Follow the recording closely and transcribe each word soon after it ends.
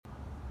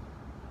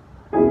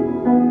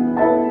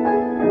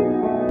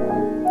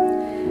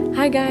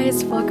Hi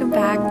guys, welcome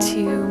back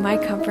to my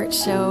comfort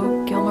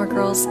show, Gilmore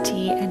Girls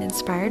Tea and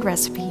Inspired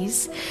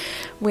Recipes,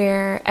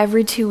 where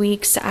every 2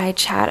 weeks I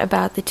chat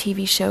about the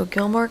TV show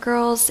Gilmore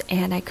Girls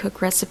and I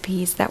cook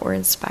recipes that were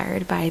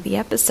inspired by the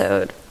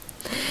episode.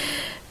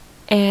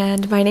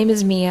 And my name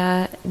is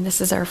Mia, and this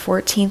is our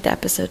 14th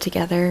episode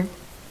together.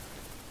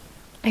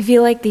 I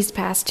feel like these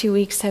past 2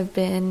 weeks have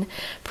been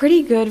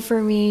pretty good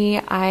for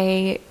me.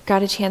 I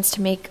got a chance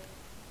to make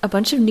a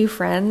bunch of new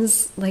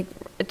friends, like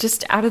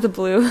just out of the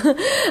blue.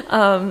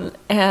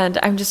 And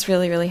I'm just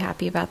really, really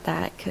happy about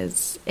that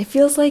because it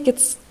feels like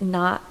it's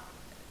not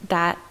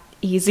that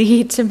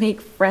easy to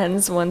make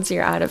friends once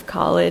you're out of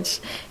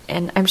college.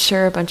 And I'm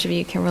sure a bunch of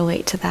you can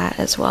relate to that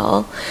as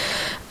well.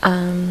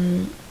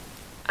 I'm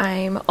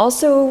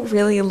also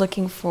really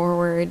looking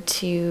forward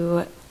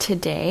to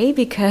today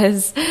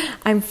because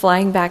I'm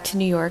flying back to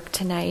New York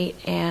tonight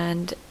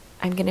and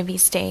I'm going to be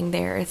staying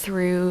there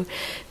through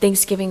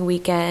Thanksgiving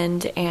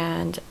weekend,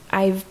 and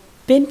I've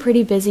been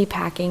pretty busy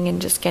packing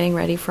and just getting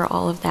ready for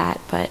all of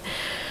that, but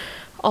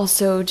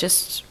also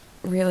just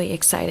really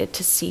excited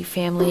to see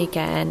family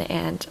again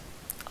and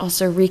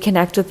also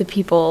reconnect with the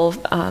people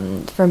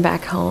from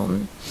back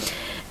home.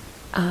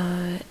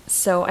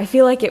 So I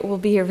feel like it will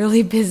be a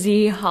really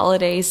busy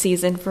holiday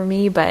season for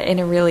me, but in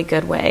a really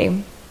good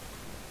way.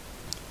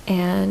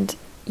 And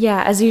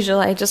yeah, as usual,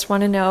 I just want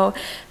to know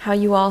how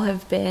you all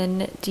have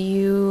been. Do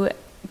you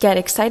get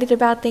excited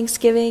about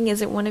Thanksgiving?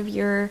 Is it one of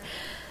your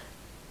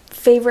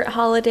favorite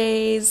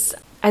holidays?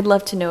 I'd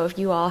love to know if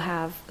you all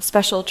have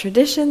special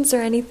traditions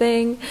or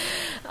anything.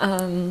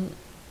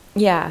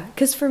 Yeah,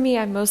 because for me,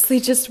 I'm mostly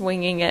just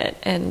winging it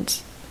and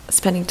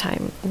spending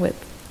time with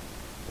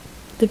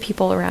the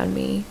people around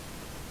me.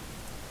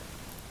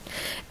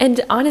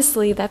 And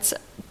honestly, that's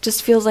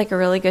just feels like a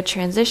really good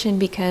transition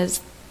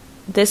because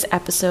this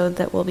episode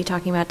that we'll be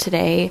talking about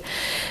today,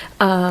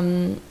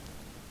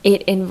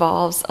 it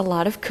involves a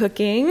lot of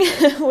cooking,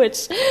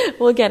 which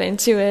we'll get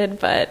into it.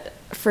 But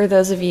for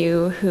those of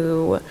you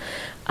who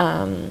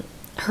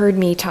heard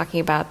me talking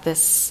about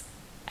this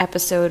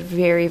episode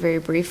very, very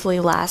briefly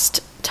last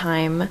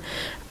time,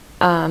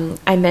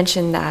 I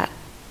mentioned that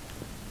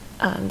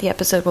the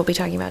episode we'll be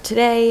talking about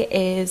today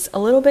is a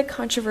little bit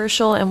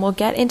controversial, and we'll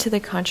get into the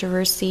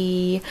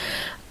controversy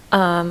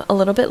a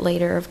little bit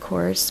later, of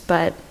course,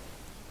 but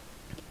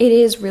it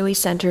is really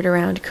centered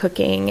around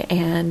cooking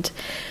and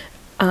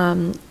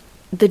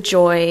the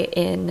joy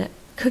in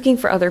cooking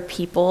for other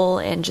people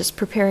and just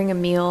preparing a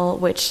meal,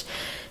 which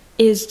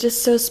is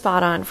just so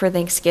spot on for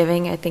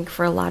Thanksgiving. I think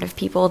for a lot of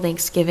people,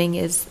 Thanksgiving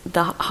is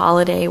the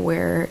holiday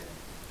where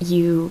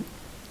you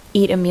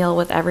eat a meal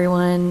with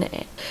everyone.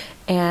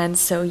 And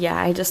so, yeah,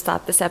 I just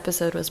thought this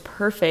episode was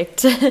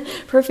perfect,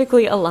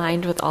 perfectly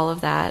aligned with all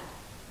of that.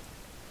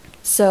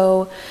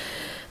 So,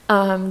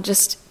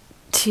 just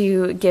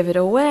to give it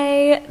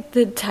away,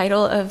 the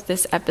title of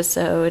this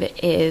episode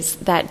is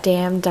That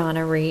Damn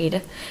Donna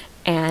Reed,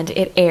 and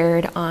it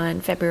aired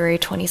on February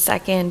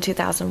 22nd,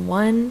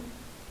 2001.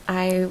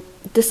 I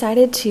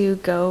decided to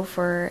go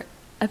for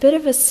a bit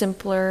of a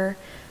simpler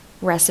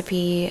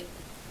recipe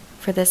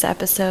for this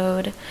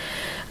episode.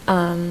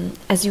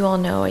 As you all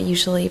know, I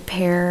usually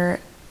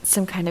pair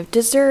some kind of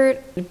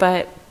dessert,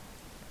 but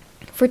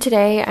for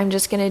today, I'm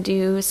just going to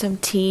do some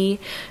tea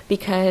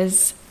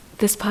because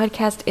this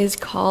podcast is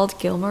called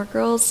Gilmore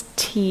Girls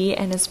Tea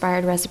and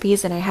Inspired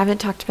Recipes, and I haven't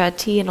talked about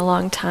tea in a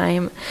long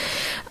time,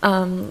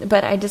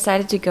 but I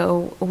decided to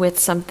go with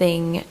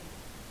something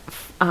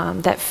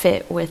that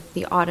fit with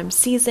the autumn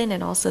season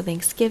and also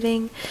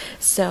Thanksgiving.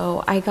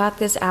 So I got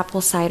this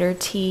apple cider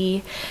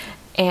tea,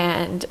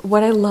 and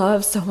what I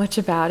love so much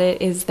about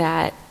it is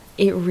that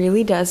it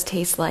really does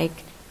taste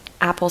like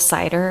apple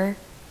cider,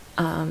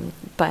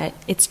 but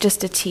it's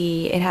just a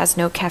tea. It has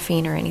no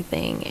caffeine or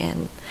anything,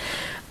 and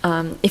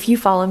if you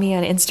follow me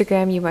on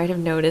Instagram, you might have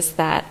noticed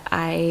that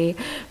I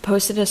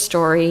posted a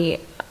story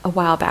a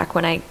while back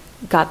when I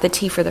got the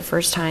tea for the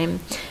first time,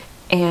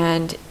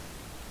 and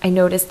I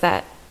noticed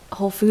that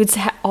Whole Foods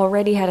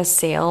already had a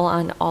sale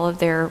on all of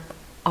their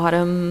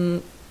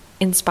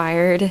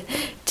autumn-inspired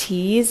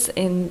teas.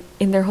 In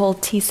their whole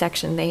tea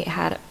section, they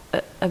had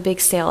a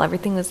big sale.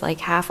 Everything was like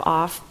half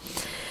off.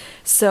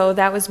 So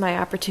that was my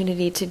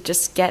opportunity to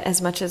just get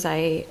as much as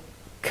I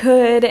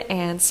could,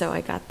 and so I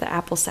got the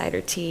apple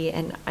cider tea,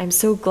 and I'm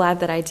so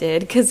glad that I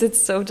did because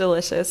it's so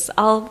delicious.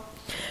 I'll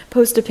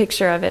post a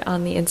picture of it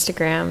on the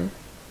Instagram.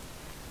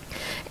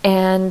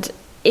 And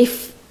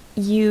if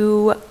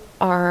you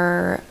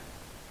are,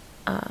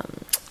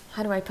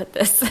 how do I put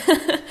this?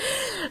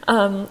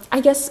 I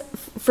guess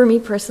for me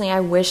personally, I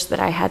wish that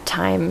I had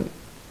time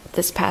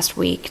this past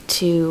week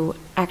to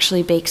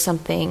actually bake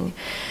something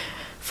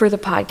for the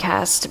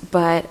podcast,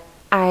 but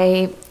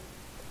I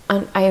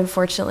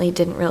unfortunately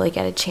didn't really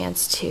get a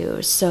chance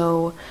to.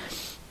 So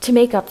to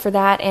make up for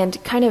that,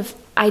 and kind of,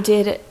 I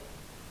did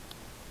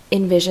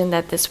envision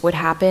that this would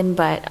happen,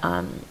 but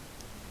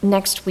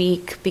next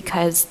week,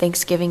 because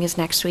Thanksgiving is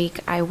next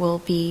week, I will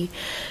be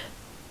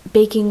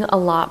baking a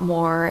lot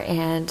more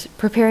and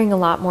preparing a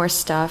lot more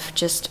stuff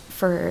just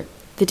for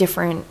the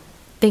different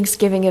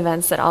Thanksgiving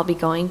events that I'll be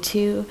going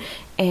to,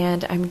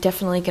 and I'm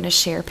definitely going to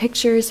share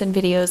pictures and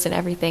videos and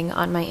everything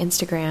on my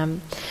Instagram.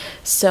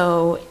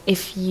 So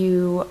if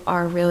you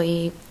are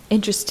really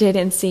interested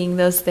in seeing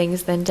those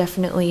things, then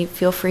definitely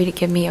feel free to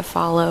give me a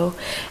follow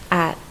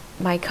at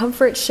My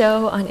Comfort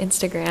Show on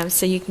Instagram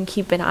so you can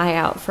keep an eye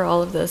out for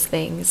all of those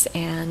things.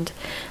 And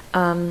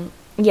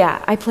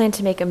yeah, I plan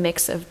to make a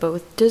mix of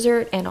both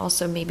dessert and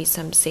also maybe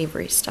some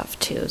savory stuff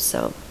too.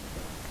 So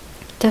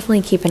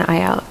definitely keep an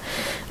eye out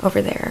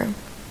over there.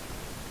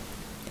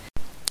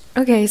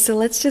 Okay, so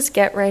let's just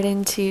get right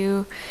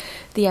into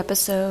the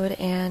episode,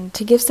 and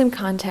to give some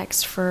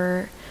context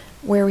for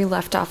where we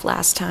left off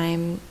last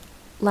time.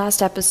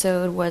 Last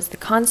episode was the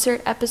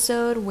concert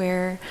episode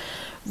where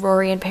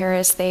Rory and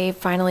Paris, they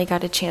finally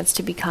got a chance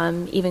to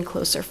become even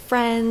closer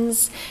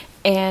friends,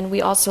 and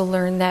we also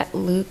learned that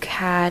Luke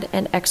had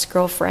an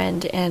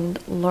ex-girlfriend and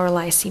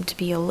Lorelai seemed to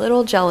be a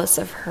little jealous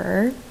of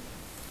her.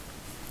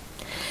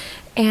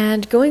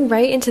 And going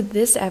right into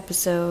this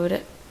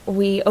episode,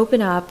 we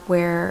open up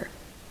where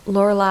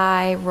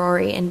Lorelai,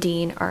 Rory, and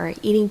Dean are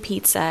eating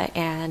pizza,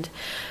 and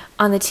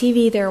on the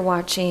TV they're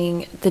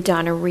watching the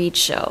Donna Reed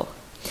show,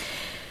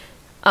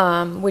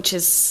 which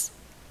is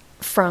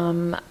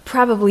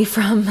probably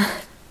from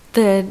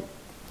the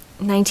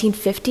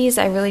 1950s.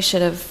 I really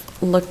should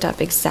have looked up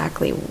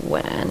exactly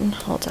when.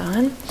 Hold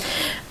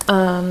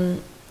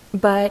on.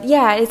 But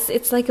yeah,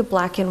 it's like a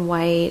black and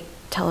white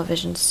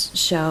television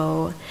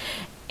show,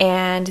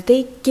 and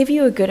they give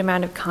you a good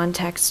amount of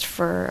context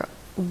for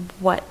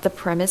what the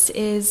premise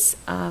is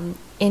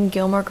in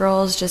Gilmore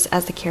Girls, just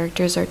as the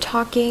characters are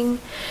talking.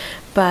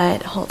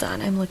 But hold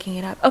on, I'm looking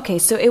it up. Okay,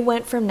 so it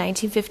went from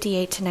 1958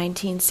 to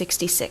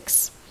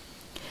 1966.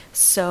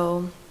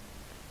 So,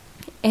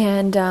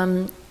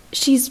 and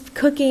she's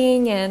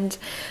cooking, and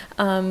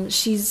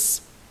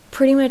she's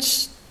pretty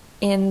much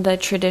in the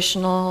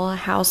traditional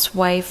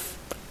housewife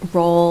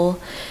role,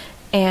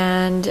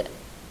 and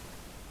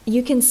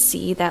you can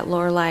see that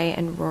Lorelai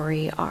and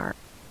Rory are,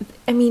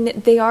 I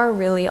mean, they are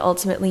really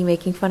ultimately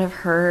making fun of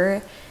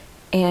her,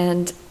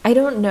 and I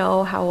don't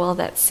know how well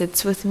that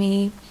sits with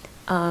me,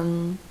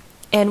 and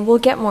we'll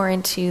get more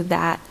into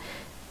that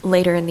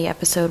later in the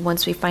episode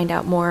once we find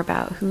out more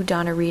about who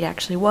Donna Reed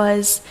actually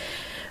was.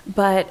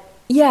 But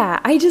yeah,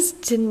 I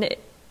just didn't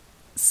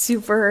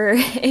super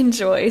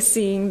enjoy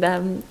seeing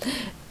them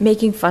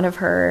making fun of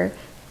her.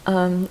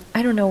 I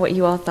don't know what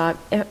you all thought.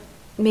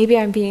 Maybe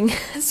I'm being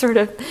sort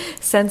of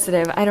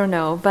sensitive, I don't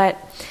know, but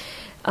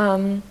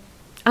on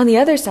the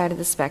other side of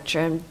the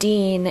spectrum,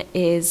 Dean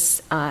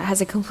has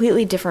a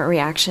completely different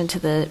reaction to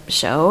the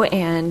show,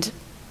 and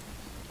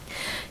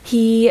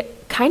he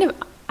kind of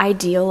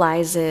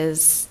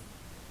idealizes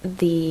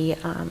the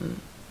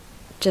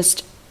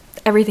just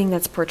everything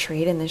that's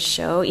portrayed in this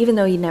show. Even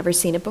though he'd never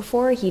seen it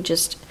before,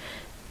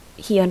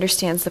 he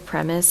understands the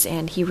premise,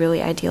 and he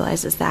really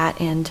idealizes that.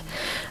 And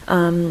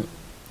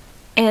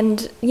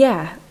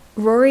yeah,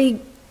 Rory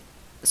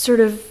sort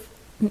of,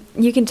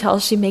 you can tell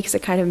she makes a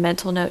kind of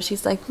mental note.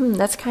 She's like,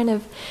 that's kind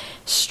of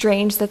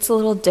strange. That's a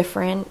little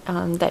different,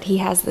 that he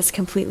has this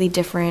completely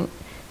different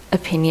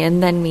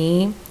opinion than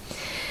me.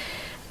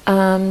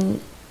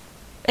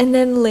 And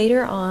then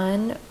later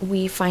on,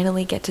 we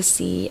finally get to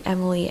see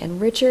Emily and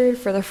Richard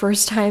for the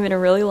first time in a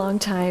really long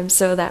time,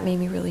 so that made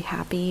me really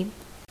happy.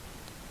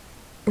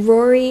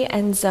 Rory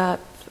ends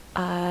up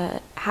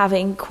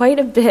having quite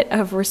a bit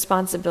of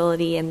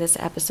responsibility in this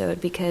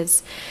episode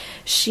because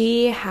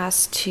she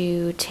has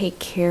to take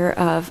care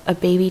of a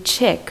baby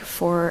chick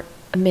for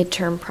a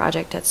midterm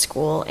project at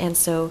school. And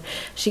so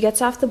she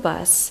gets off the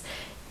bus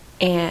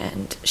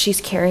and she's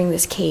carrying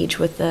this cage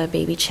with the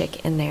baby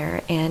chick in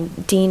there,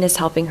 and Dean is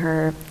helping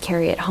her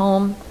carry it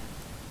home.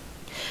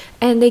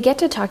 And they get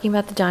to talking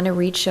about the Donna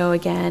Reed show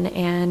again,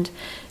 and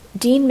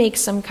Dean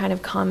makes some kind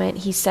of comment.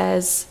 He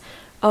says,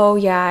 oh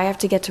yeah, I have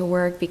to get to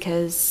work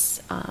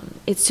because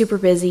it's super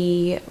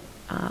busy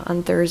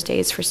on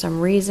Thursdays for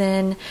some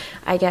reason.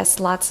 I guess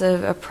lots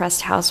of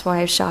oppressed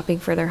housewives shopping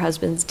for their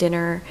husband's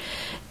dinner.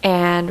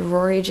 And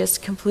Rory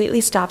just completely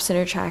stops in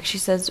her tracks. She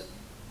says,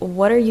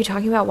 what are you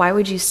talking about? Why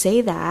would you say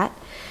that?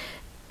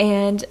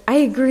 And I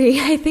agree.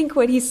 I think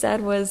what he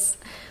said was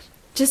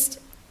just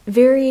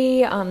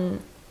very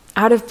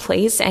out of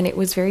place, and it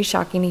was very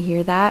shocking to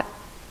hear that.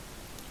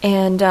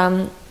 And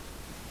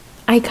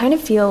I kind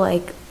of feel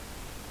like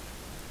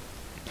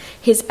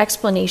his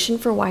explanation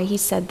for why he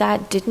said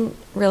that didn't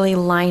really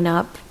line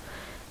up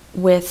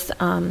with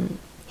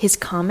his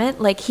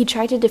comment. Like, he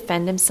tried to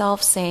defend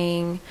himself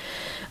saying,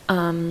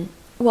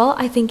 well,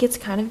 I think it's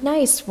kind of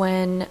nice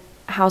when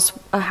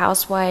a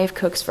housewife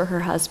cooks for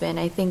her husband.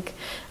 I think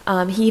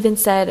he even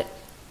said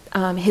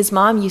his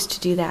mom used to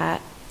do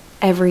that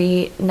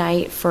every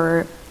night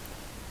for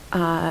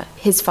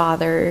his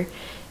father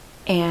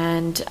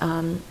and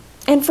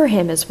for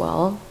him as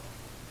well.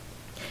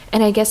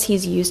 And I guess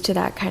he's used to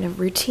that kind of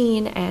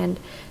routine, and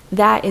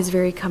that is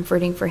very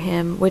comforting for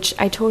him, which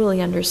I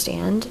totally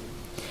understand.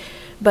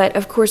 But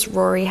of course,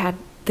 Rory had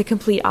the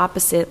complete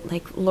opposite.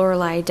 Like,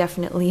 Lorelai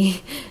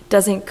definitely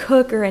doesn't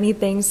cook or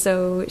anything,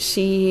 so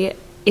she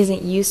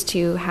isn't used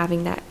to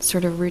having that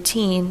sort of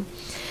routine.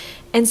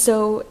 And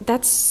so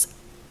that's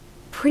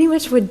pretty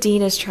much what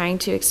Dean is trying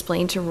to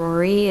explain to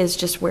Rory, is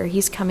just where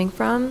he's coming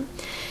from.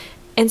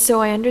 And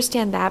so I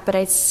understand that, but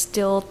I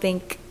still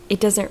think it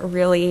doesn't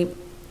really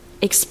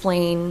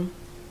explain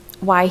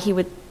why he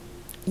would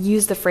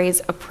use the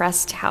phrase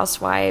oppressed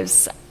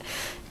housewives.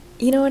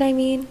 You know what I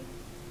mean?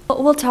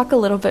 We'll talk a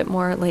little bit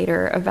more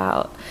later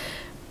about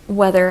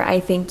whether I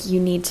think you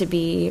need to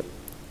be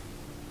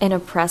an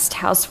oppressed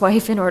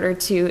housewife in order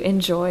to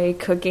enjoy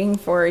cooking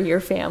for your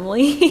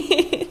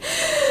family.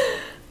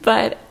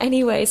 But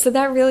anyway, so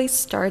that really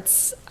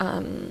starts,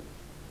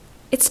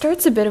 it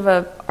starts a bit of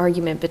an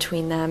argument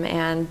between them,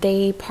 and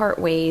they part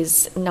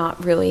ways,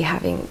 not really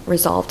having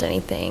resolved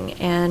anything.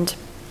 And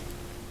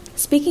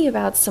speaking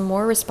about some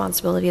more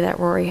responsibility that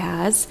Rory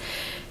has,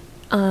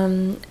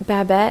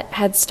 Babette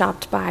had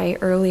stopped by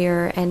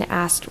earlier and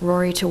asked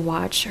Rory to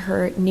watch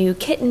her new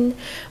kitten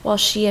while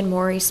she and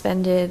Rory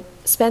spent the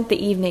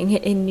evening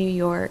in New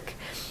York.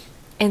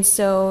 And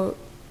so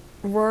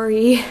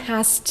Rory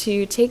has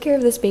to take care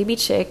of this baby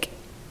chick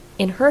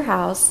in her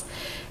house,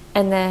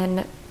 and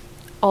then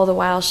all the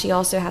while she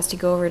also has to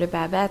go over to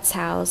Babette's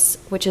house,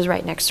 which is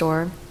right next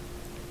door,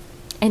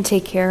 and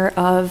take care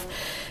of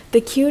the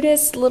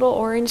cutest little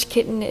orange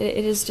kitten.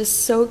 It is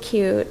just so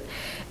cute.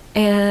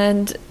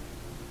 And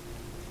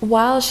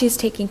while she's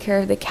taking care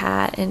of the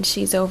cat and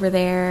she's over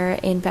there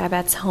in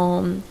Babette's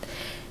home,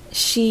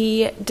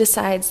 she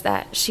decides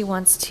that she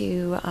wants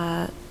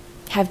to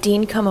have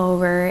Dean come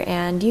over,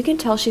 and you can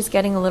tell she's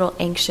getting a little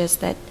anxious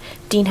that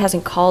Dean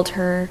hasn't called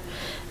her,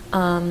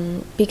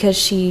 because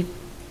she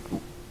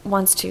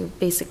wants to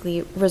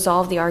basically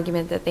resolve the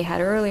argument that they had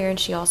earlier, and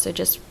she also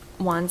just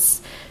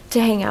wants to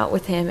hang out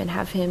with him and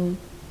have him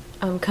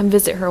come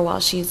visit her while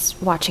she's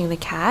watching the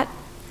cat.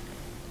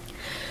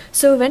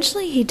 So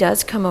eventually he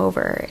does come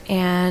over,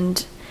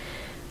 and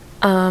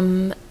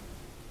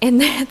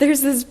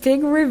there's this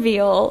big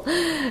reveal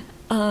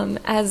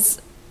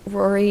as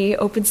Rory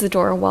opens the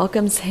door and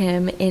welcomes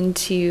him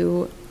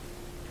into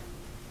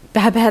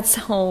Babette's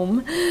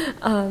home.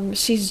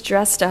 She's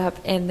dressed up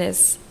in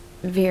this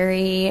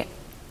very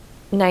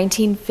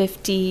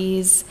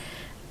 1950s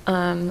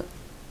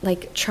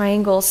like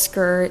triangle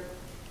skirt,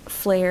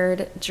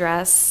 flared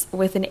dress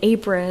with an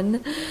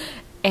apron,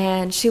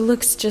 and she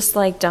looks just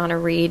like Donna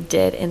Reed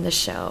did in the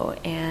show.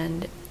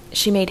 And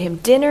she made him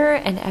dinner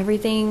and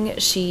everything.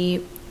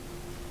 She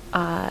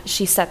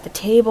set the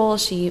table.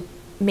 She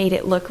made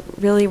it look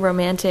really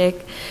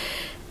romantic.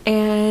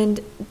 And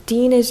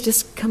Dean is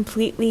just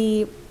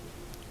completely,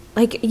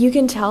 like, you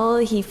can tell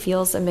he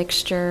feels a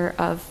mixture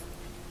of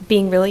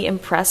being really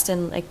impressed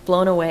and like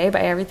blown away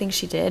by everything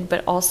she did,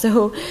 but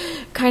also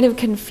kind of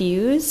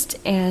confused.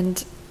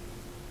 And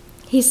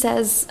he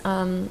says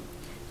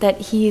that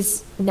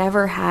he's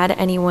never had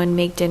anyone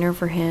make dinner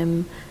for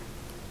him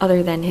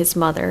other than his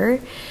mother,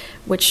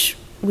 which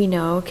we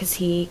know because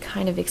he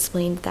kind of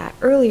explained that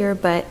earlier.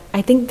 But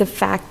I think the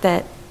fact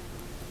that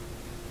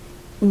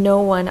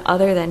no one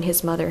other than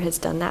his mother has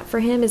done that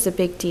for him is a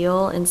big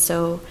deal. And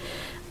so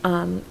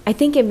I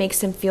think it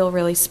makes him feel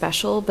really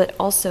special, but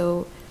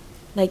also,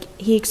 like,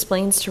 he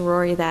explains to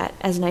Rory that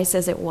as nice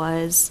as it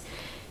was,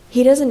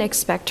 he doesn't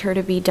expect her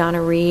to be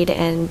Donna Reed.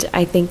 And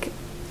I think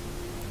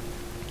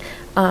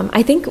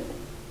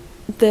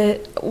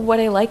what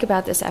I like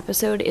about this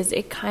episode is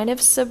it kind of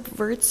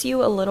subverts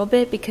you a little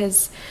bit,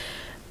 because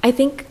I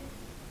think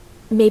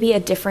maybe a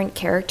different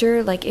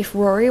character, like if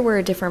Rory were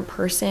a different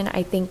person,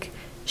 I think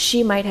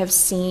she might have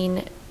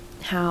seen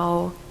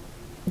how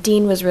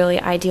Dean was really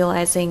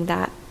idealizing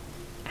that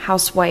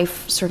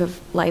housewife sort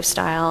of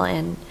lifestyle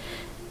and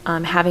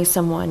having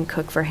someone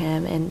cook for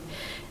him. And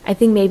I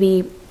think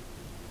maybe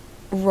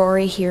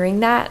Rory hearing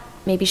that,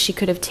 maybe she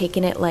could have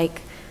taken it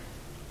like,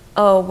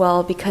 oh,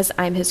 well, because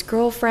I'm his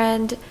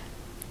girlfriend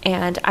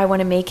and I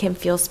want to make him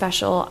feel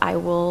special, I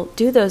will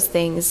do those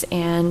things.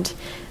 And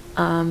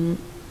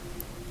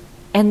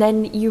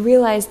then you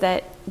realize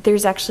that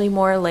there's actually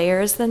more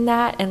layers than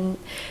that. And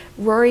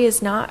Rory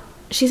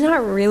she's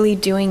not really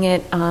doing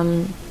it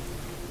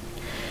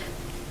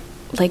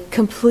like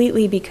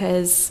completely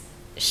because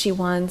she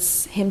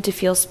wants him to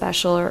feel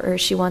special or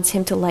she wants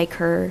him to like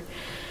her.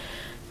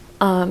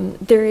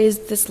 There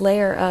is this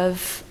layer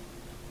of,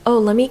 oh,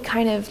 let me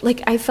kind of,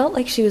 like, I felt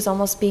like she was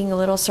almost being a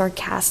little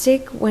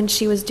sarcastic when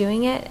she was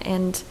doing it.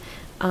 And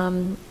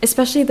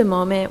especially the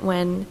moment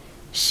when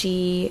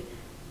she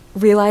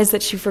realized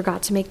that she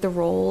forgot to make the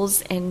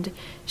rolls, and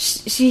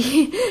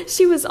she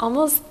was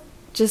almost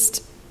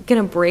just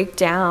gonna break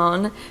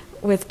down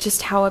with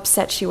just how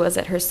upset she was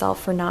at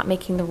herself for not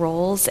making the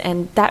rolls.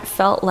 And that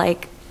felt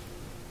like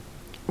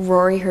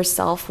Rory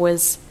herself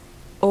was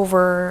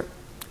overacting,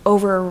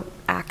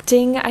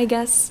 I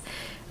guess,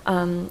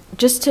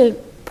 just to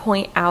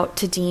point out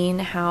to Dean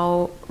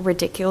how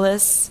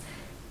ridiculous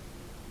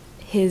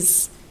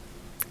his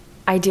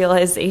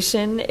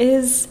idealization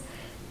is,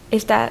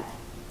 if that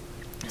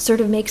sort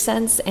of makes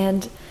sense.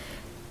 And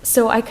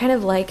so I kind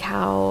of like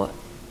how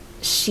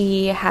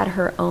she had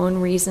her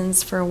own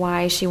reasons for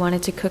why she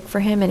wanted to cook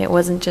for him, and it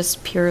wasn't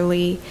just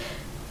purely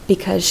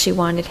because she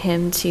wanted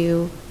him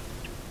to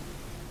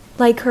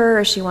like her,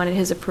 or she wanted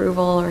his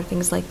approval, or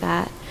things like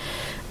that.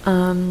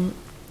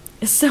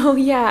 So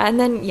yeah, and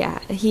then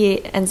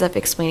he ends up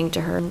explaining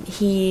to her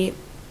he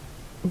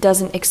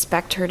doesn't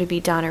expect her to be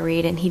Donna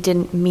Reed, and he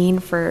didn't mean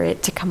for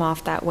it to come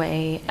off that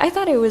way. I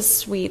thought it was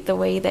sweet the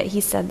way that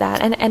he said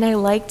that, and I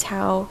liked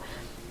how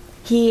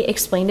he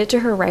explained it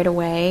to her right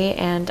away,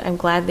 and I'm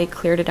glad they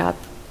cleared it up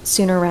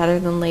sooner rather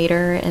than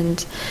later.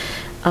 And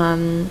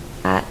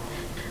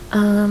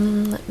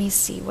let me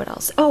see what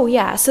else. Oh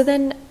yeah, so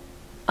then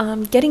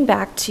getting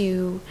back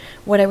to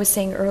what I was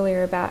saying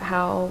earlier about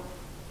how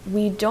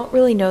we don't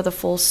really know the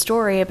full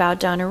story about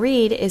Donna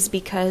Reed is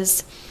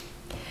because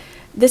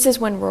this is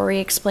when Rory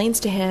explains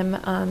to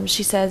him,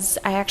 she says,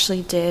 I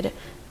actually did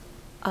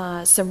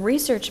some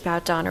research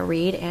about Donna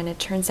Reed, and it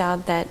turns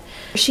out that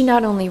she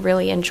not only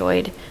really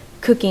enjoyed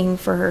cooking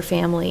for her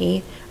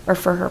family or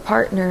for her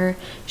partner,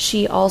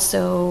 she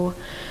also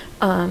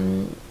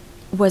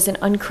was an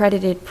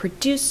uncredited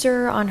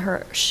producer on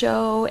her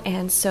show,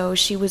 and so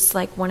she was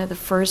like one of the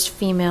first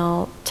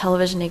female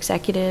television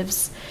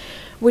executives,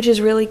 which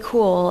is really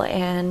cool.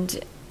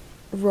 And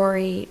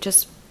Rory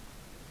just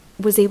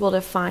was able to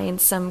find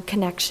some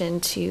connection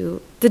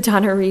to the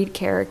Donna Reed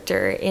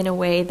character in a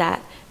way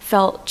that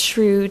felt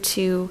true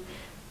to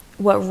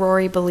what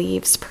Rory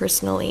believes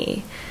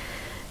personally.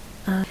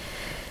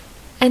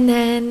 And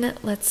then,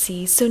 let's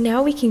see, so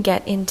now we can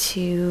get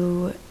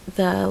into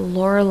the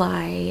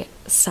Lorelai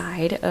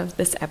side of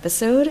this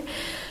episode,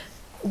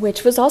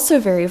 which was also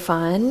very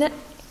fun.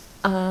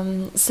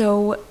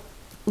 So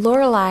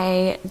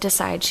Lorelai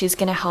decides she's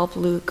going to help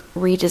Luke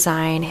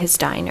redesign his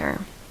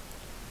diner.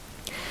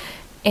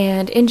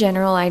 And in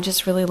general, I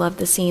just really love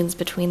the scenes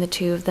between the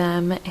two of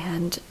them,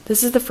 and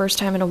this is the first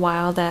time in a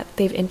while that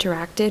they've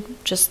interacted,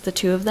 just the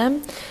two of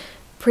them,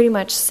 pretty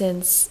much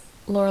since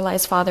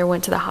Lorelai's father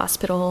went to the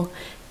hospital,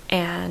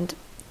 and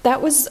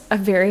that was a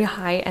very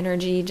high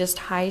energy, just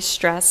high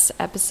stress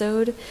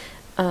episode.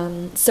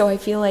 So I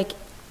feel like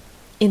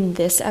in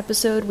this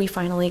episode, we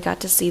finally got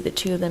to see the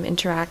two of them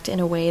interact in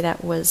a way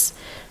that was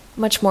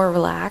much more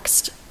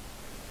relaxed,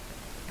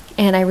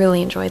 and I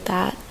really enjoyed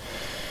that.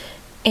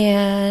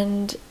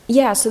 And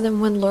yeah, so then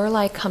when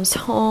Lorelai comes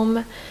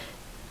home,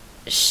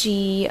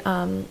 she,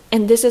 and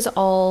this is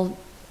all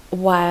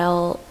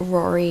while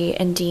Rory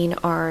and Dean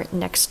are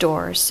next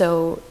door,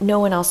 so no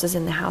one else is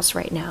in the house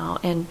right now.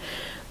 And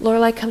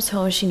Lorelai comes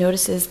home, she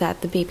notices that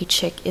the baby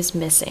chick is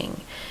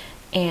missing,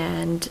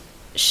 and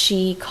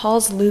she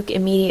calls Luke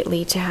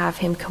immediately to have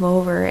him come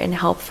over and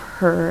help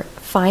her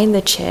find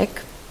the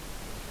chick.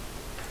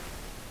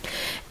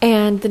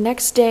 And the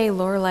next day,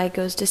 Lorelai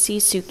goes to see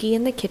Suki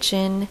in the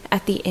kitchen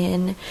at the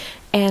inn,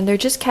 and they're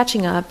just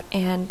catching up,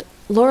 and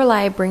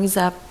Lorelai brings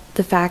up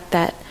the fact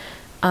that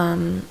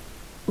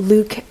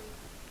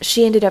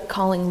she ended up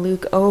calling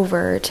Luke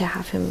over to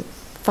have him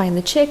find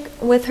the chick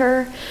with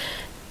her,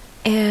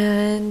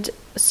 and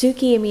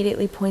Suki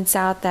immediately points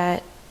out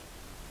that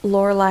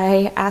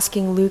Lorelai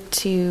asking Luke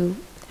to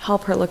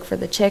help her look for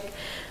the chick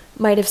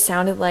might have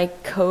sounded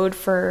like code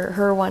for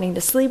her wanting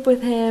to sleep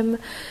with him,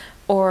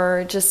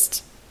 or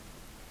just...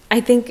 I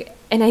think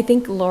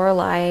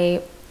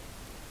Lorelai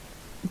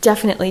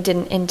definitely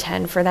didn't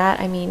intend for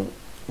that. I mean,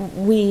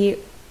 we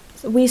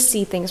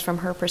see things from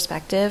her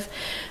perspective,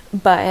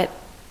 but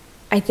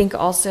I think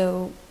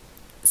also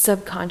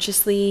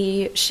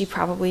subconsciously she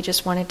probably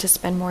just wanted to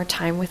spend more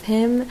time with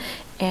him.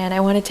 And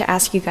I wanted to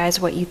ask you guys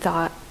what you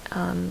thought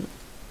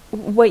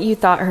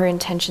her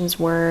intentions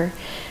were,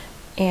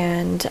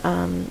 and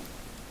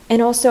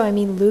also, I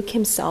mean, Luke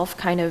himself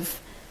kind of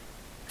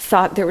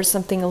thought there was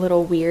something a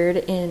little weird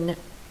in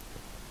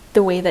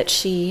the way that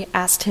she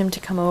asked him to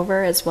come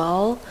over as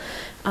well.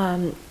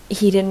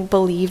 He didn't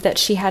believe that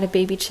she had a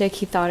baby chick.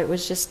 He thought it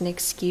was just an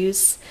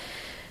excuse.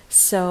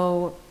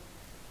 So,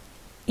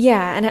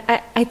 yeah,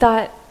 and I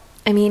thought,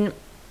 I mean,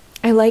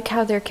 I like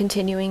how they're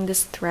continuing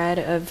this thread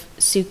of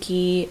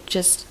Suki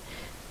just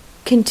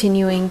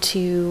continuing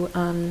to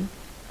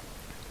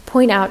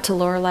point out to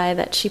Lorelai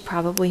that she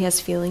probably has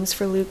feelings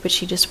for Luke, but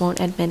she just won't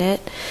admit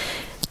it.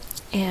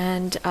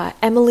 And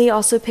Emily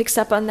also picks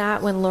up on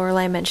that when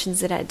Lorelai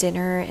mentions it at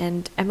dinner,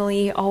 and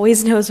Emily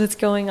always knows what's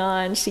going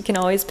on. She can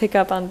always pick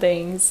up on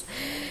things,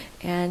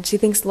 and she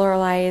thinks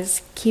Lorelai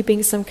is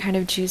keeping some kind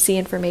of juicy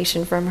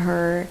information from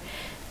her,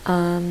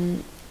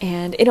 and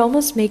it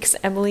almost makes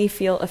Emily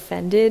feel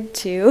offended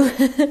too.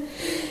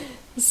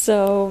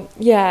 So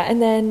yeah,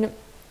 and then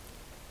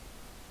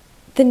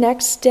the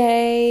next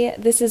day,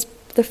 this is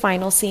the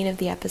final scene of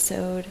the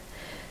episode.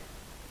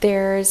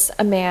 There's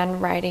a man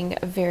riding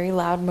a very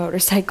loud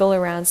motorcycle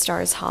around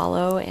Stars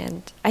Hollow,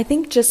 and I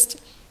think just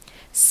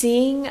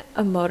seeing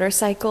a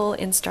motorcycle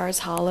in Stars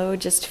Hollow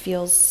just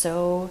feels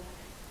so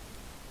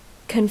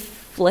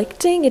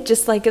conflicting. It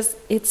just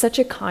it's such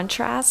a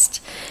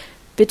contrast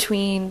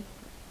between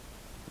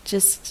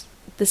just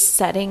the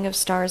setting of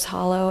Stars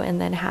Hollow and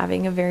then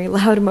having a very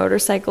loud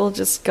motorcycle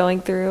just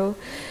going through.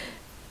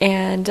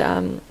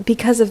 And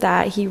because of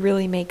that, he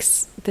really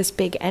makes this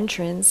big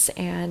entrance.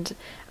 And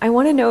I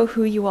want to know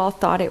who you all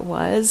thought it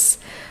was.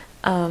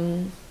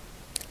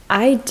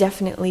 I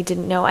definitely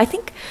didn't know. I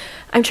think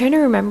I'm trying to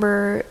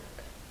remember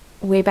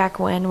way back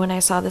when I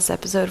saw this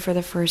episode for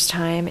the first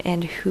time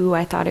and who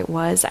I thought it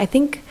was. I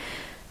think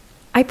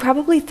I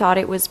probably thought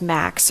it was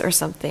Max or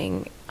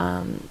something,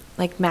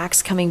 like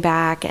Max coming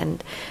back.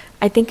 And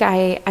I think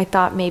I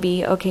thought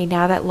maybe, okay,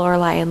 now that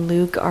Lorelai and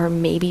Luke are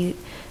maybe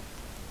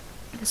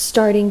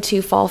starting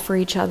to fall for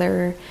each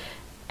other,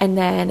 and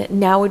then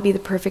now would be the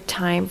perfect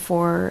time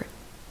for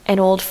an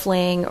old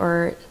fling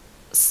or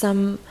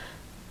some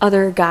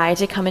other guy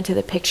to come into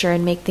the picture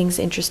and make things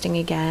interesting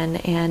again.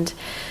 And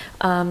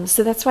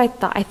so that's why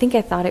I think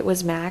I thought it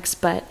was Max,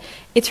 but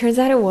it turns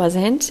out it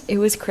wasn't. It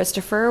was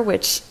Christopher,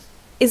 which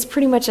is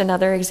pretty much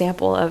another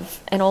example of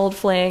an old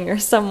fling or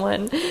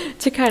someone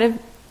to kind of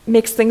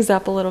mix things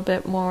up a little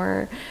bit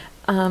more.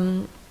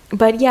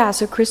 But yeah,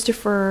 so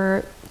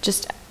Christopher,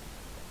 just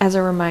as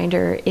a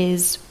reminder,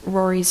 is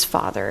Rory's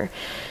father.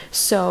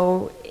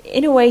 So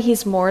in a way,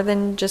 he's more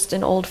than just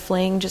an old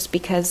fling, just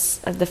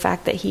because of the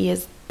fact that he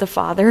is the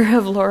father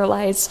of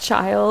Lorelai's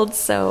child.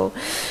 So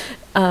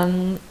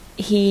I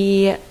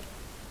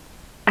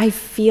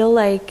feel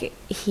like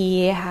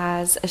he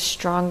has a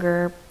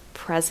stronger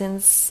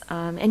presence,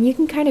 and you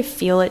can kind of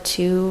feel it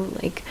too,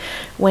 like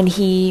when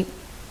he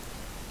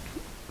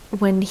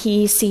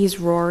sees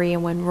Rory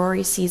and when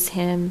Rory sees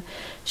him,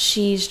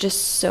 she's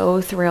just so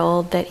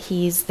thrilled that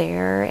he's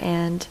there.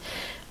 And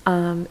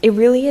it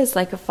really is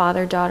like a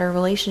father-daughter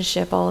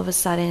relationship all of a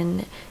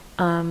sudden,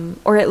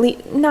 or at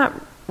least not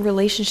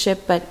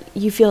relationship, but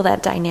you feel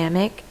that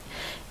dynamic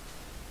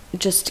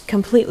just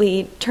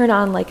completely turn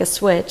on like a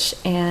switch.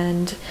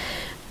 And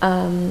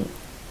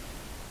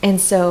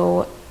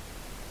so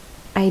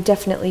I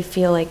definitely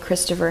feel like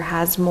Christopher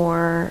has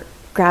more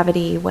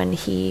gravity when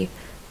he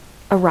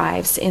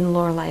arrives in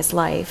Lorelai's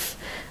life,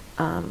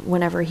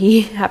 whenever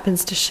he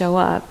happens to show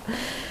up.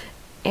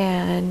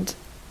 And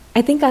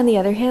I think on the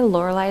other hand,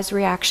 Lorelai's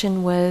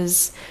reaction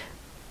was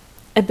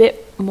a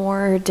bit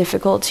more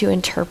difficult to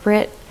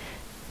interpret.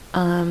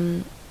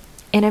 And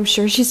I'm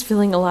sure she's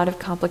feeling a lot of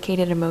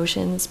complicated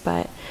emotions,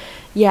 but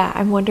yeah,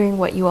 I'm wondering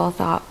what you all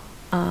thought,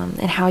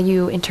 and how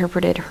you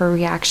interpreted her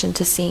reaction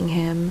to seeing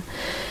him.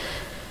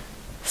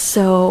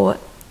 So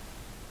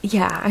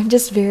yeah, I'm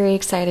just very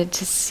excited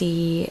to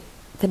see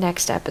the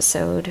next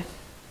episode.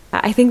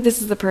 I think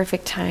this is the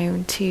perfect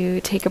time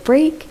to take a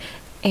break,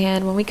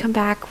 and when we come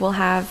back, we'll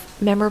have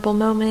memorable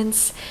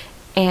moments,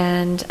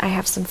 and I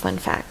have some fun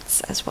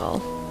facts as well.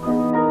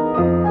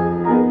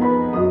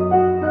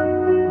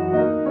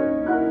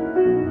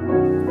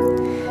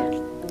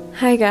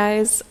 Hi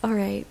guys. All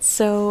right,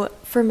 so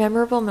for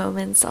memorable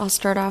moments, I'll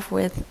start off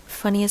with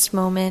funniest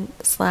moment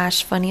 /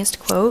 funniest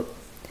quote.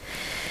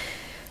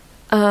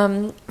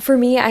 For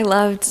me, I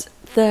loved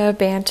the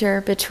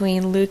banter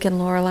between Luke and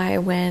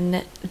Lorelai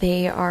when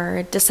they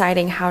are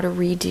deciding how to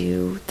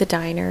redo the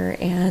diner,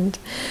 and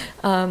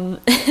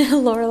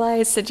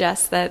Lorelai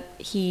suggests that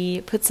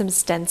he put some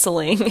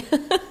stenciling.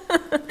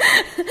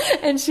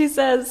 And she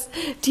says,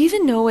 "Do you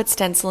even know what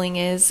stenciling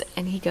is?"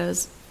 And he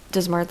goes,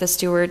 "Does Martha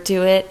Stewart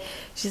do it?"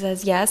 She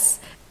says, "Yes."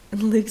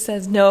 And Luke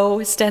says,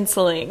 "No,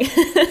 stenciling."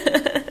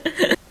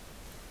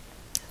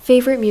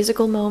 Favorite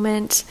musical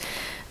moment?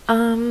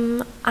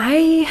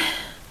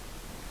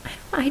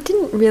 I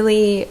didn't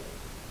really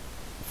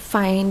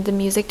find the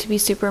music to be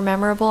super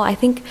memorable. I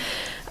think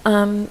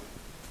the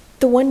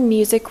one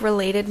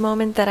music-related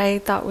moment that I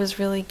thought was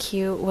really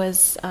cute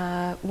was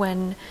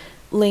when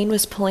Lane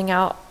was pulling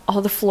out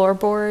all the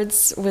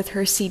floorboards with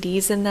her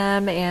CDs in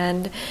them,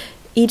 and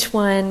each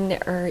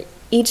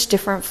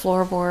different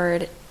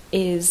floorboard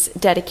is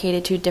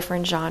dedicated to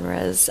different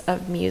genres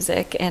of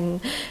music, and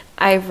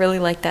I really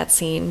like that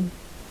scene.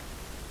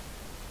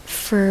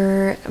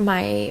 For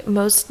my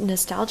most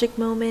nostalgic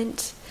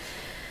moment,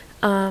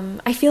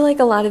 I feel like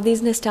a lot of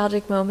these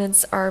nostalgic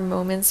moments are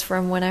moments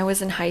from when I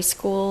was in high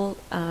school,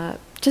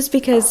 just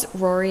because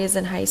Rory is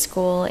in high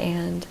school,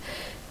 and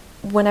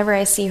whenever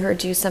I see her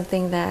do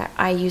something that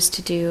I used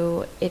to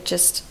do, it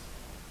just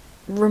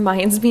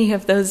reminds me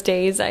of those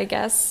days, I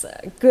guess,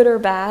 good or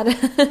bad.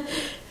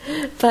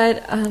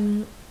 But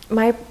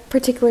my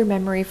particular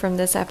memory from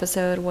this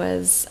episode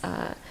was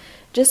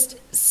just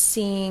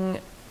seeing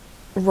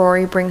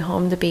Rory bring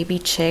home the baby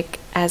chick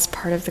as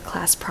part of the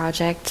class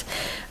project,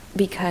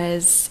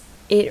 because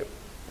it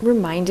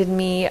reminded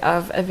me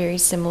of a very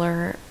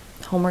similar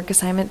homework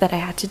assignment that I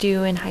had to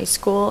do in high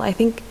school. I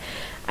think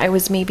I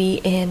was maybe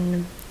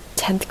in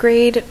 10th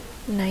grade,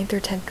 9th or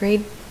 10th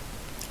grade,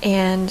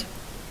 and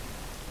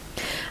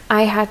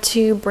I had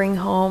to bring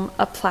home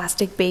a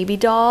plastic baby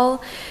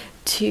doll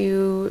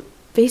to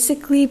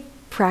basically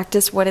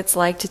practice what it's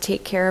like to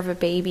take care of a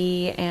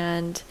baby.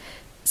 And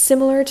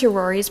similar to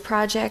Rory's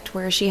project,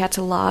 where she had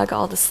to log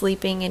all the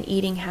sleeping and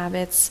eating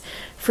habits,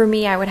 for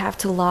me, I would have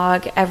to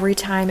log every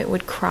time it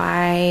would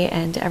cry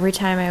and every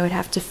time I would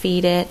have to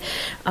feed it,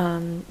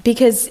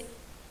 because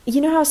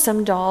you know how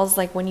some dolls,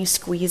 like when you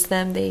squeeze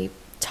them, they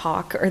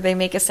talk or they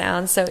make a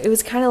sound. So it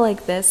was kind of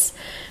like this,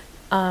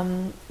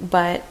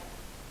 but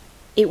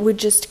it would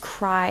just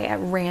cry at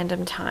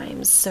random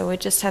times. So it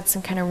just had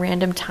some kind of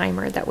random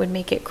timer that would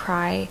make it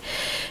cry.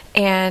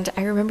 And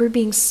I remember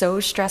being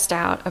so stressed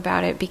out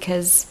about it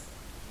because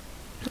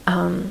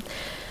when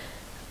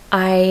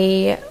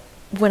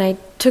I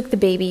took the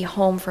baby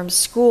home from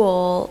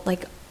school,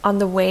 like on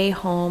the way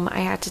home, I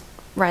had to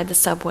ride the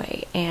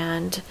subway,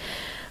 and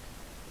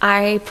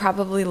I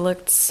probably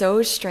looked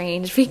so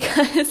strange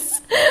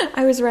because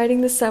I was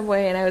riding the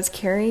subway and I was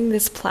carrying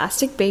this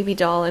plastic baby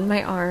doll in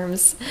my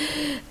arms.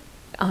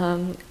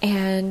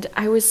 And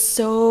I was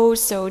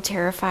so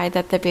terrified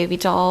that the baby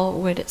doll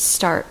would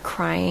start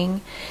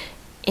crying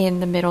in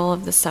the middle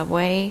of the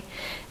subway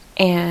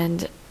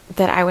and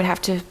that I would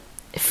have to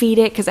feed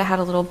it because I had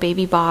a little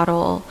baby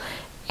bottle.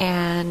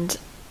 And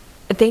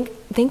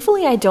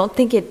thankfully, I don't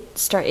think it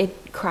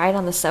cried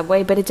on the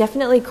subway, but it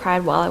definitely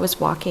cried while I was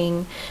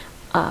walking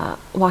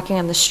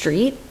on the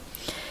street,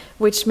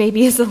 which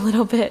maybe is a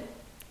little bit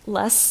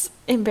less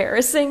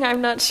embarrassing,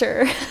 I'm not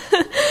sure.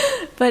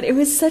 But it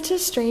was such a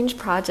strange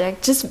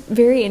project, just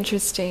very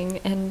interesting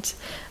and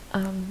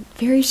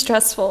very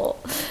stressful.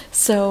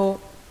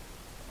 So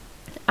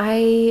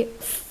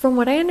from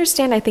what I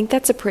understand, I think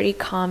that's a pretty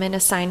common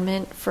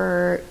assignment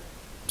for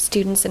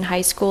students in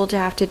high school to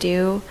have to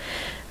do.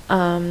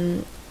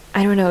 I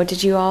don't know,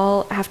 did you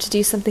all have to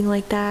do something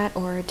like that,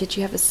 or did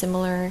you have a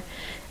similar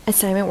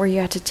assignment where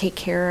you had to take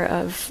care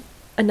of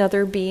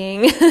another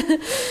being?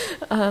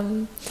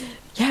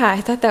 Yeah,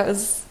 I thought that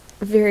was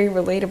very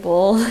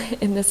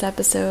relatable in this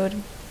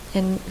episode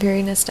and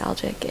very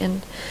nostalgic.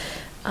 And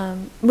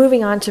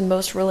moving on to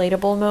most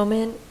relatable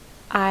moment,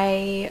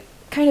 I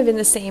kind of in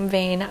the same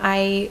vein,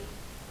 I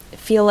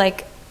feel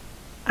like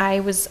I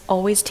was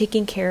always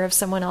taking care of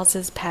someone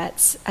else's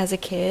pets as a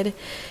kid,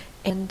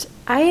 and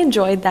I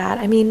enjoyed that.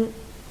 I mean,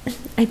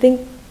 I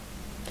think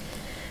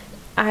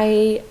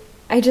I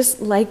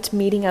just liked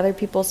meeting other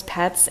people's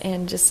pets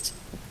and just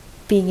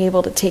being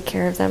able to take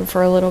care of them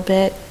for a little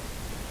bit.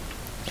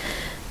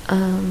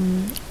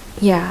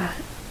 Yeah.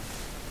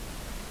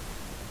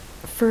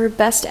 For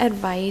best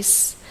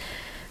advice,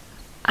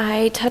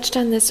 I touched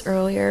on this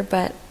earlier,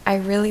 but I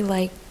really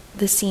like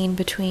the scene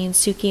between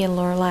Suki and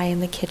Lorelai in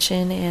the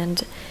kitchen,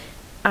 and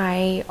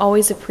I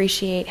always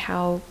appreciate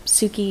how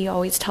Suki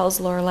always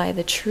tells Lorelai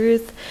the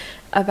truth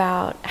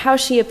about how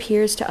she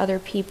appears to other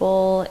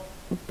people,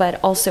 but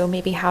also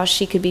maybe how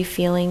she could be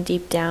feeling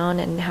deep down,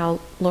 and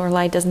how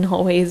Lorelai doesn't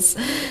always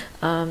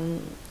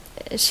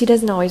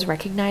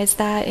recognize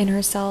that in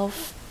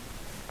herself.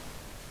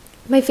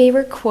 My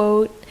favorite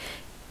quote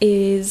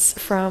is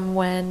from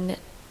when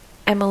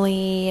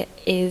Emily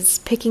is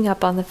picking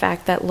up on the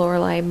fact that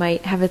Lorelai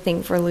might have a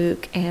thing for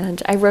Luke,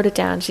 and I wrote it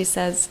down. She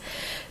says,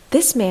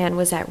 "This man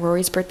was at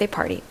Rory's birthday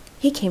party.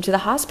 He came to the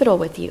hospital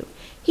with you.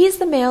 He's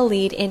the male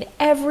lead in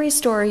every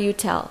story you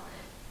tell.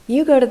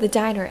 You go to the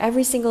diner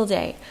every single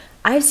day.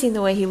 I've seen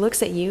the way he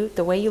looks at you,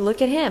 the way you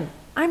look at him.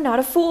 I'm not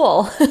a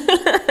fool."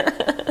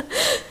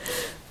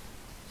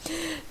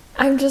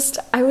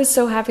 I was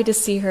so happy to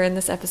see her in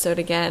this episode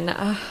again.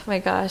 Oh my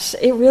gosh.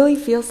 It really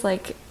feels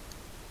like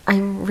I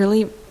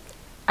really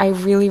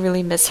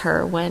miss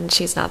her when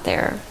she's not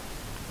there.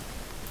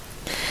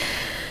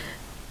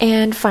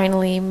 And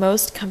finally,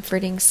 most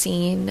comforting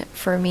scene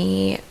for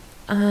me.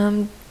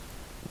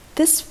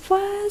 This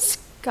was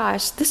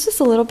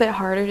a little bit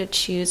harder to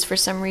choose for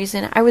some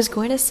reason. I was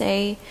going to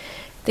say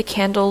the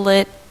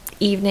candlelit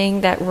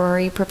evening that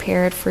Rory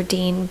prepared for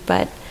Dean,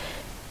 but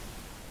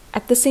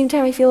at the same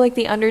time, I feel like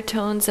the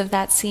undertones of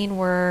that scene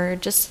were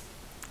just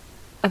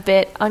a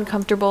bit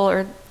uncomfortable,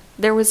 or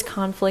there was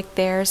conflict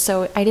there,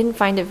 so I didn't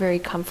find it very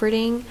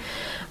comforting.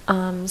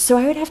 So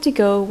I would have to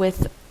go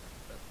with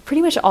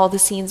pretty much all the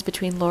scenes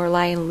between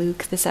Lorelai and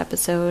Luke this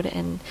episode,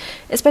 and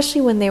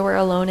especially when they were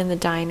alone in the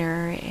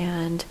diner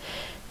and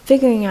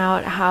figuring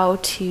out how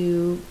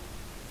to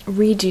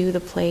redo the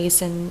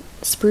place and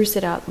spruce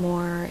it up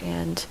more.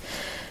 And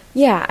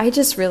yeah, I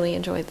just really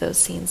enjoyed those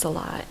scenes a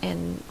lot,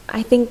 and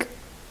I think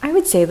I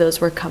would say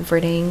those were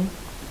comforting.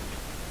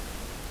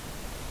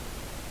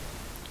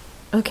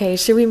 Okay,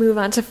 should we move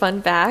on to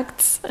fun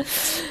facts?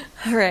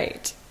 All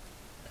right.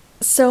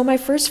 So my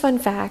first fun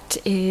fact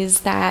is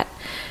that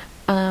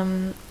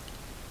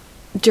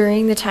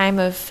during the time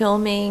of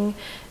filming,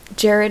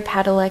 Jared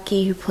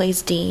Padalecki, who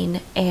plays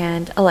Dean,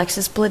 and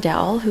Alexis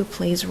Bledel, who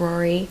plays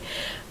Rory,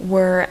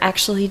 were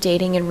actually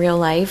dating in real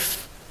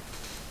life.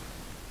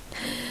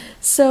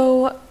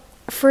 So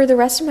for the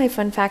rest of my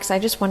fun facts, I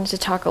just wanted to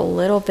talk a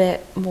little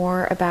bit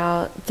more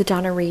about the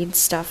Donna Reed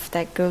stuff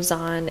that goes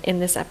on in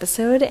this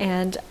episode,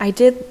 and I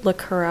did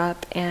look her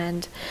up,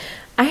 and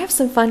I have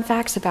some fun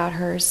facts about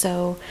her.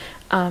 So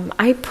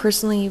I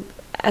personally,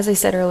 as I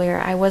said earlier,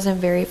 I wasn't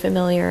very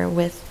familiar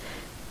with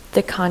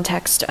the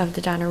context of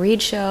the Donna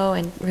Reed show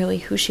and really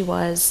who she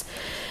was.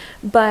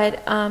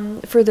 But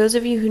for those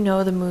of you who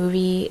know the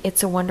movie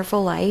It's a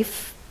Wonderful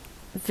Life,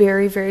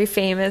 very, very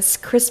famous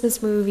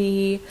Christmas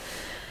movie.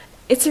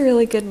 It's a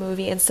really good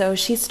movie, and so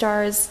she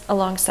stars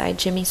alongside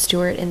Jimmy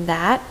Stewart in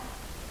that.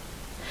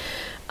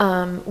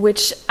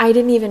 which I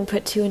didn't even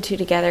put two and two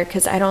together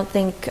because I don't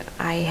think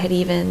I had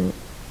even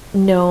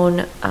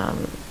known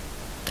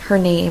her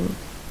name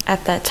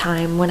at that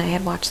time when I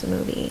had watched the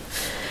movie.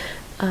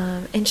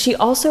 And she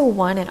also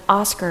won an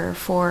Oscar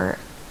for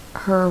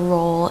her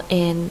role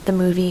in the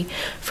movie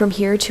From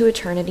Here to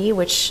Eternity,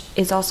 which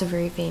is also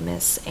very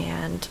famous.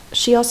 And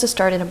she also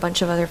starred in a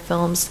bunch of other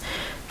films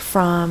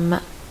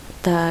from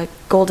the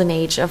golden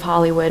age of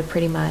Hollywood,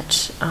 pretty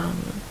much,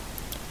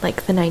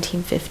 like the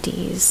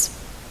 1950s.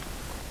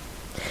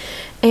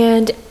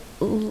 And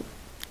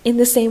in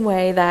the same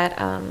way that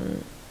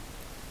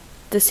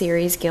the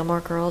series Gilmore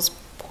Girls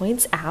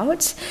points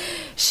out,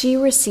 she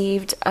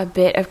received a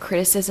bit of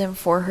criticism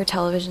for her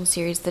television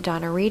series The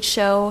Donna Reed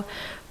Show,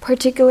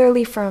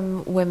 particularly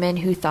from women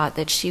who thought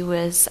that she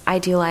was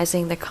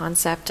idealizing the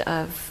concept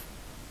of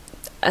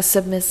a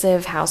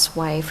submissive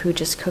housewife who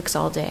just cooks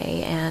all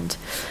day. And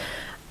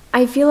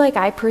I feel like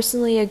I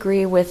personally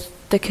agree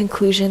with the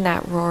conclusion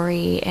that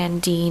Rory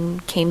and Dean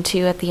came to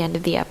at the end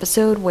of the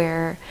episode,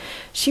 where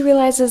she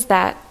realizes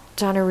that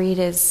Donna Reed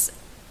is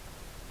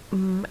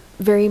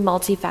very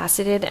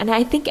multifaceted, and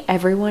I think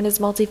everyone is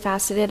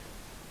multifaceted.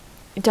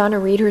 Donna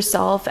Reed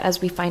herself,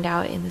 as we find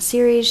out in the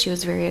series, she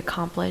was very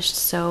accomplished.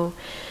 So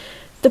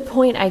the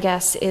point, I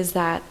guess, is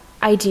that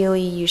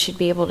ideally you should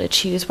be able to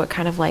choose what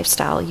kind of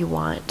lifestyle you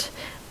want.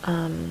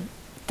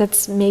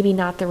 That's maybe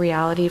not the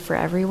reality for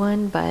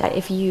everyone, but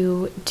if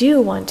you do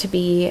want to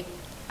be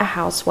a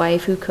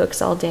housewife who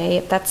cooks all day,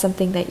 if that's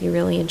something that you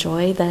really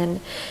enjoy,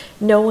 then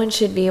no one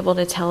should be able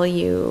to tell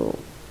you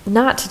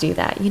not to do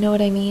that. You know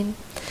what I mean?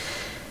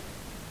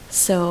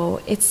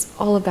 So it's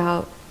all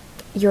about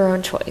your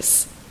own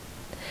choice.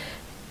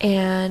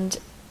 And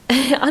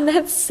on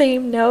that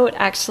same note,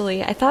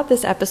 actually, I thought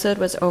this episode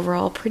was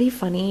overall pretty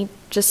funny,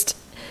 just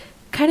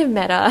kind of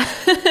meta.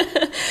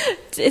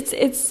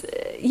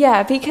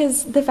 Yeah,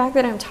 because the fact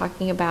that I'm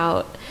talking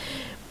about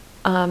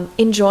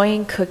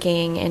enjoying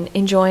cooking and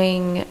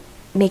enjoying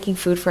making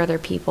food for other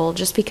people,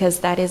 just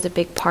because that is a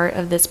big part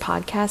of this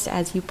podcast,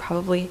 as you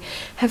probably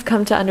have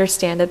come to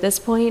understand at this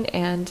point.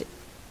 And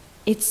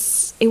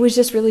it was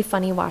just really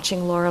funny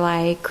watching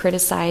Lorelai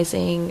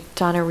criticizing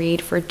Donna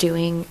Reed for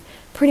doing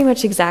pretty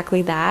much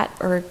exactly that.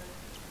 Or,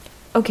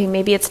 okay,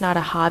 maybe it's not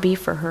a hobby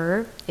for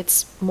her,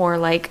 it's more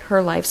like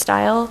her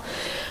lifestyle,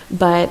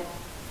 but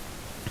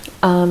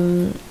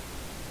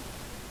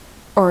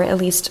or at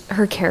least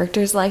her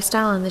character's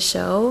lifestyle on the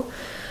show.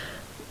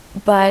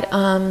 But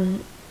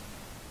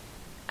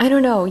I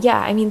don't know. Yeah,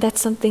 I mean,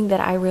 that's something that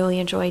I really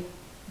enjoy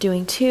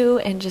doing too,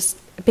 and just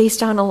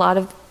based on a lot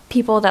of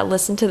people that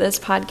listen to this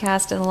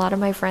podcast and a lot of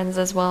my friends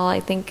as well,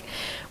 I think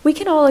we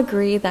can all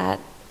agree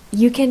that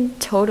you can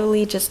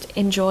totally just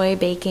enjoy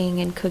baking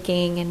and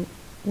cooking and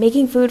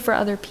making food for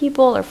other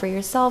people or for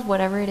yourself,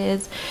 whatever it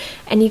is,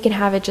 and you can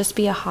have it just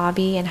be a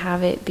hobby and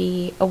have it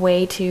be a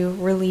way to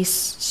release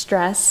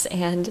stress.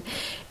 And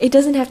it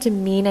doesn't have to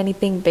mean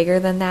anything bigger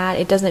than that.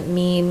 It doesn't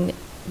mean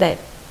that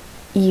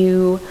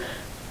it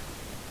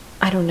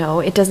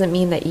doesn't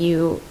mean that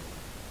you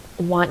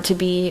want to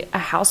be a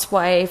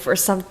housewife or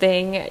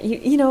something,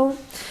 you know.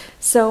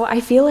 So I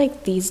feel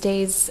like these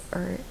days,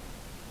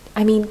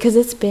 because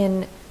it's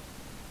been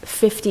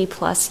 50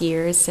 plus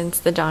years since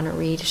the Donna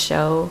Reed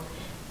Show,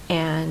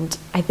 and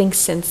I think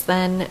since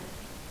then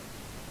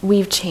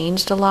we've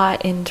changed a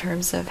lot in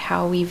terms of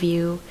how we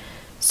view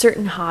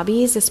certain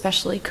hobbies,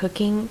 especially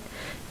cooking,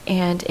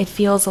 and it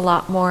feels a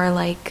lot more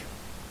like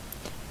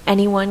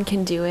anyone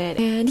can do it.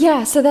 And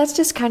yeah, so that's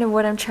just kind of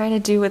what I'm trying to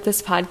do with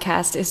this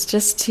podcast, is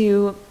just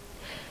to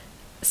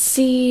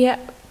see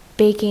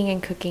baking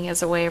and cooking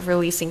as a way of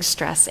releasing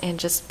stress and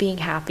just being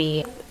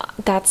happy.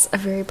 That's a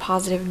very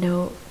positive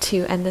note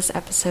to end this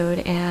episode,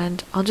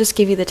 and I'll just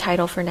give you the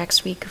title for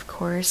next week, of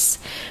course,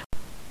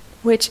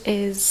 which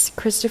is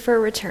Christopher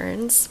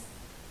Returns.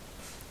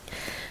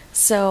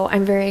 So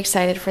I'm very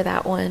excited for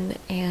that one.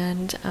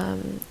 And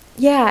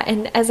yeah,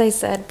 and as I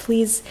said,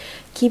 please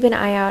keep an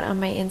eye out on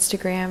my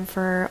Instagram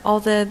for all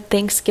the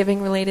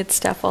Thanksgiving related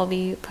stuff I'll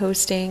be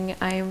posting.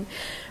 I'm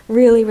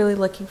really, really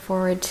looking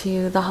forward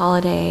to the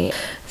holiday.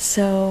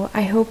 So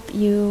I hope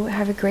you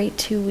have a great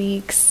 2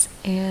 weeks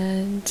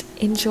and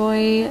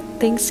enjoy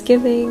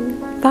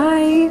Thanksgiving.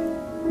 Bye!